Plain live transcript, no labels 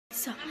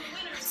So,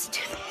 let's do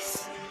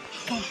this.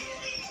 Okay.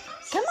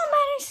 Come on,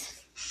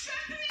 Butters.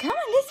 Come on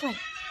this way.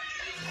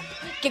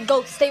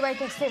 Go. Stay right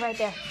there. Stay right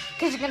there.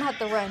 Because you're going to have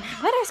to run.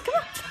 Butters, come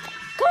on.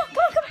 Come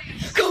on.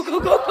 Go. Oh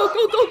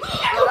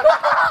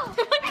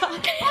my God.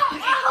 Okay.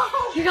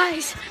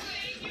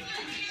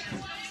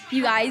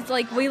 You guys,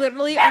 like, we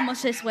literally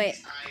almost just went.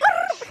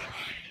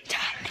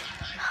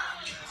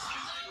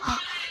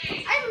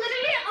 I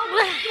literally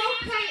almost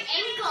broke my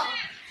ankle.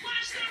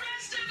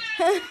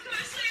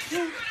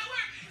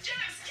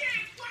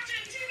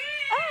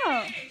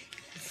 Oh.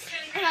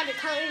 I have a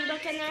coloring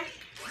book in there.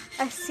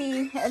 I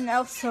see an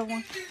Elsa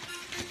one.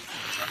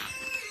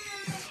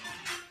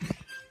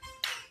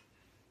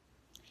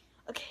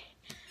 Okay.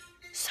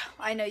 So,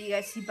 I know you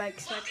guys see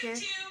bikes back here.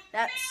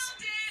 That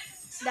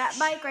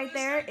bike right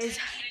there is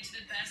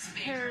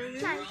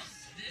hers.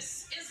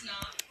 Nice.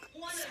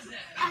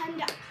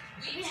 And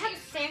we have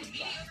Santa.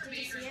 Did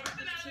you see it?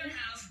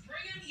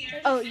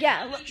 Oh,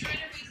 yeah, look.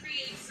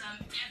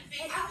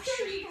 And after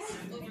we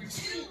over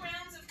 2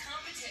 rounds of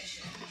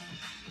competition,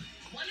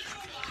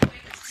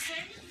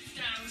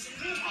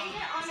 we hang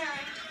it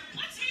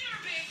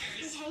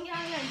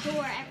on our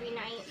door every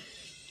night.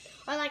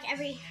 Or like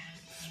every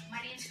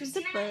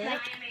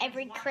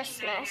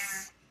Christmas.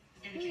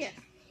 Yeah.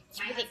 It's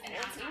really cool.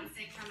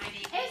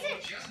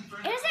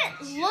 It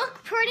doesn't look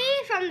pretty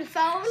from the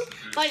phone,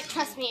 but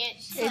trust me,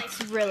 it's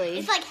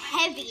like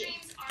heavy.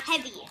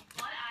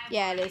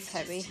 Yeah, it is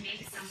heavy.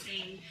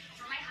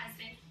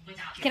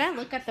 Can I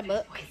look at the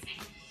book?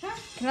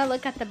 Can I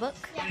look at the book?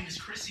 Yeah.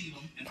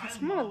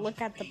 I'm gonna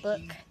look at the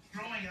book.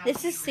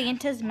 This is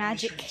Santa's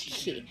magic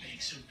key.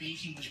 So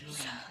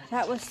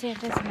that was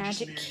Santa's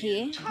magic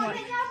key.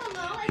 Comment down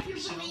below if you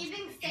believe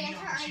in Santa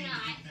or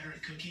not.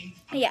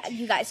 Yeah,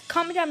 you guys,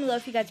 comment down below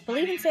if you guys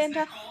believe in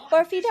Santa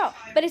or if you don't.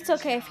 But it's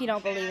okay if you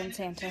don't believe in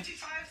Santa.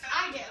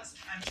 I do.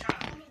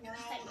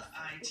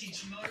 I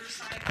teach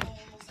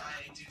motorcycles,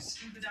 I do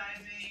scuba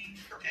diving,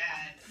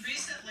 and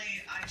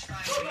recently I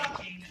tried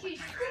baking with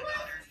my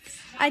granddaughter.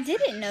 I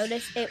didn't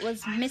notice it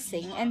was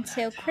missing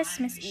until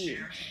Christmas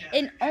Eve,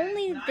 and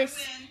only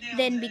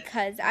then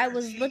because I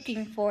was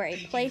looking for a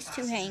place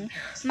to hang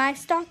my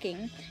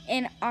stocking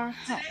in our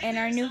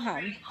new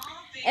home.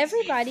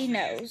 Everybody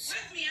knows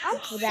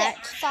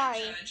that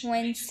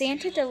when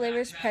Santa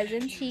delivers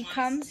presents, he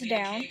comes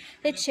down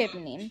the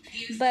chimney.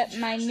 But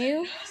my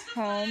new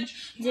home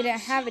didn't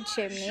have a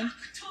chimney,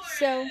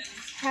 so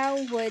how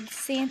would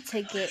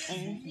Santa get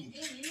in?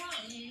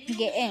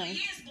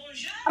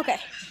 Okay,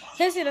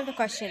 here's another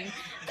question.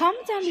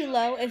 Comment down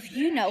below if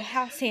you know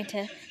how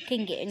Santa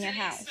can get in your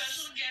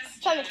house.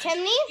 From the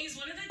chimney?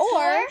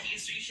 Or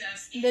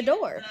the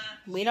door.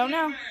 We don't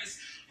know.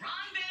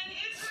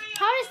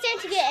 How does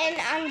Santa get in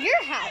on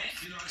your house?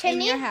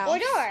 Chimney your house. or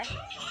door?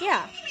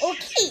 Yeah. Or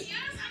key?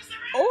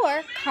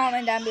 Or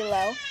comment down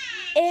below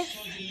if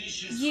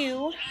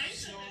you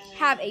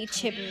have a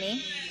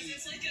chimney.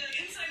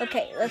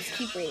 Okay, let's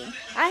keep reading.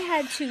 I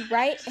had to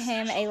write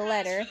him a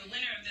letter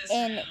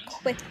and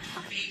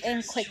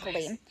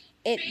quickly.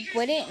 It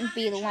wouldn't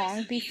be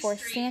long before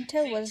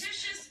Santa was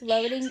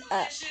loading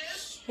up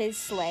his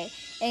sleigh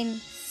and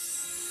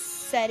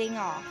setting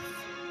off.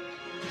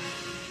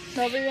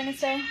 What were you going to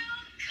say?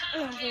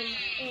 Okay,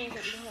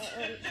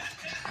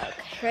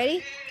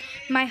 ready?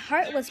 My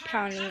heart was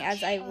pounding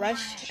as I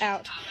rushed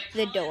out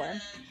the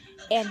door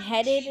and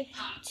headed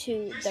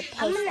to the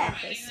post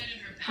office.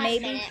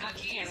 Maybe.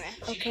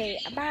 Okay,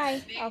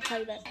 bye. I'll call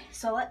you back.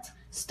 So let's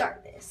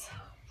start this.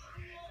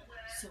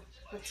 So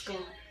let's go.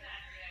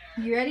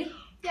 You ready?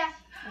 Yeah.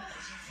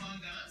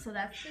 So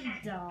that's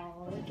the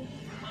dog.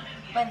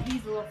 But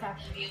he's a little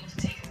fast.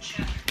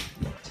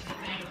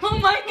 Oh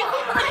my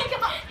god!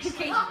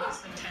 Okay.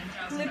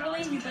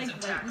 Literally, he's like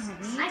right behind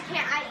me. I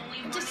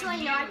can't. Just so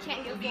you know, I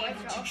can't do voice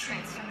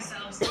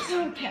rolls.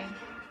 Okay.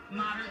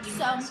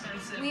 So,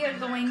 we are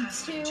going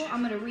to,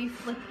 I'm going to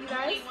reflip you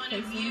guys,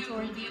 facing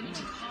towards me.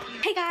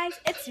 Hey guys,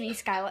 it's me,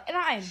 Skyla, and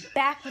I am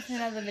back with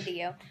another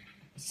video.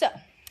 So,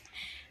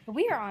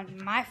 we are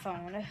on my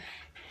phone.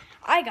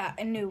 I got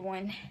a new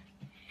one,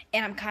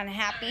 and I'm kind of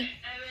happy.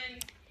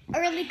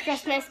 Early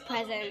Christmas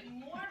present.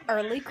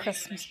 Early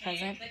Christmas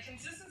present.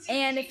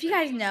 And if you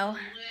guys know,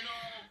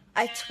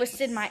 I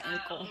twisted my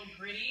ankle.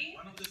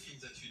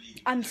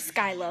 I'm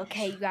Skyla,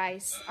 okay, you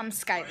guys? I'm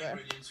Skyla.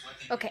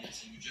 Okay,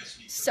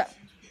 so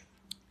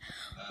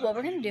what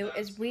we're going to do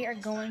is we are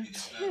going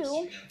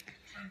to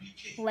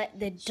let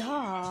the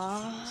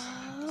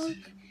dog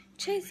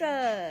chase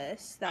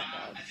us. That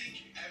dog.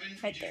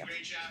 Right there.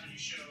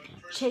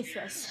 Chase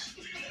us.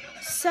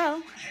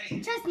 So,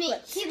 trust me,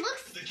 he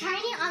looks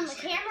tiny on the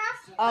camera,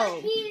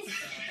 oh, but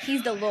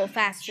he's the little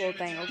fast little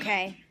thing,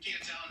 okay?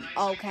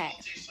 Okay.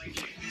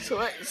 So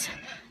let's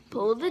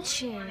pull the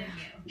chair.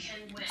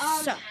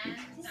 So,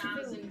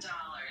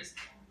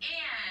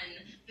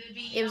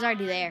 it was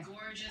already there.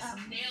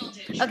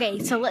 Okay,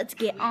 so let's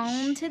get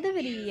on to the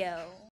video.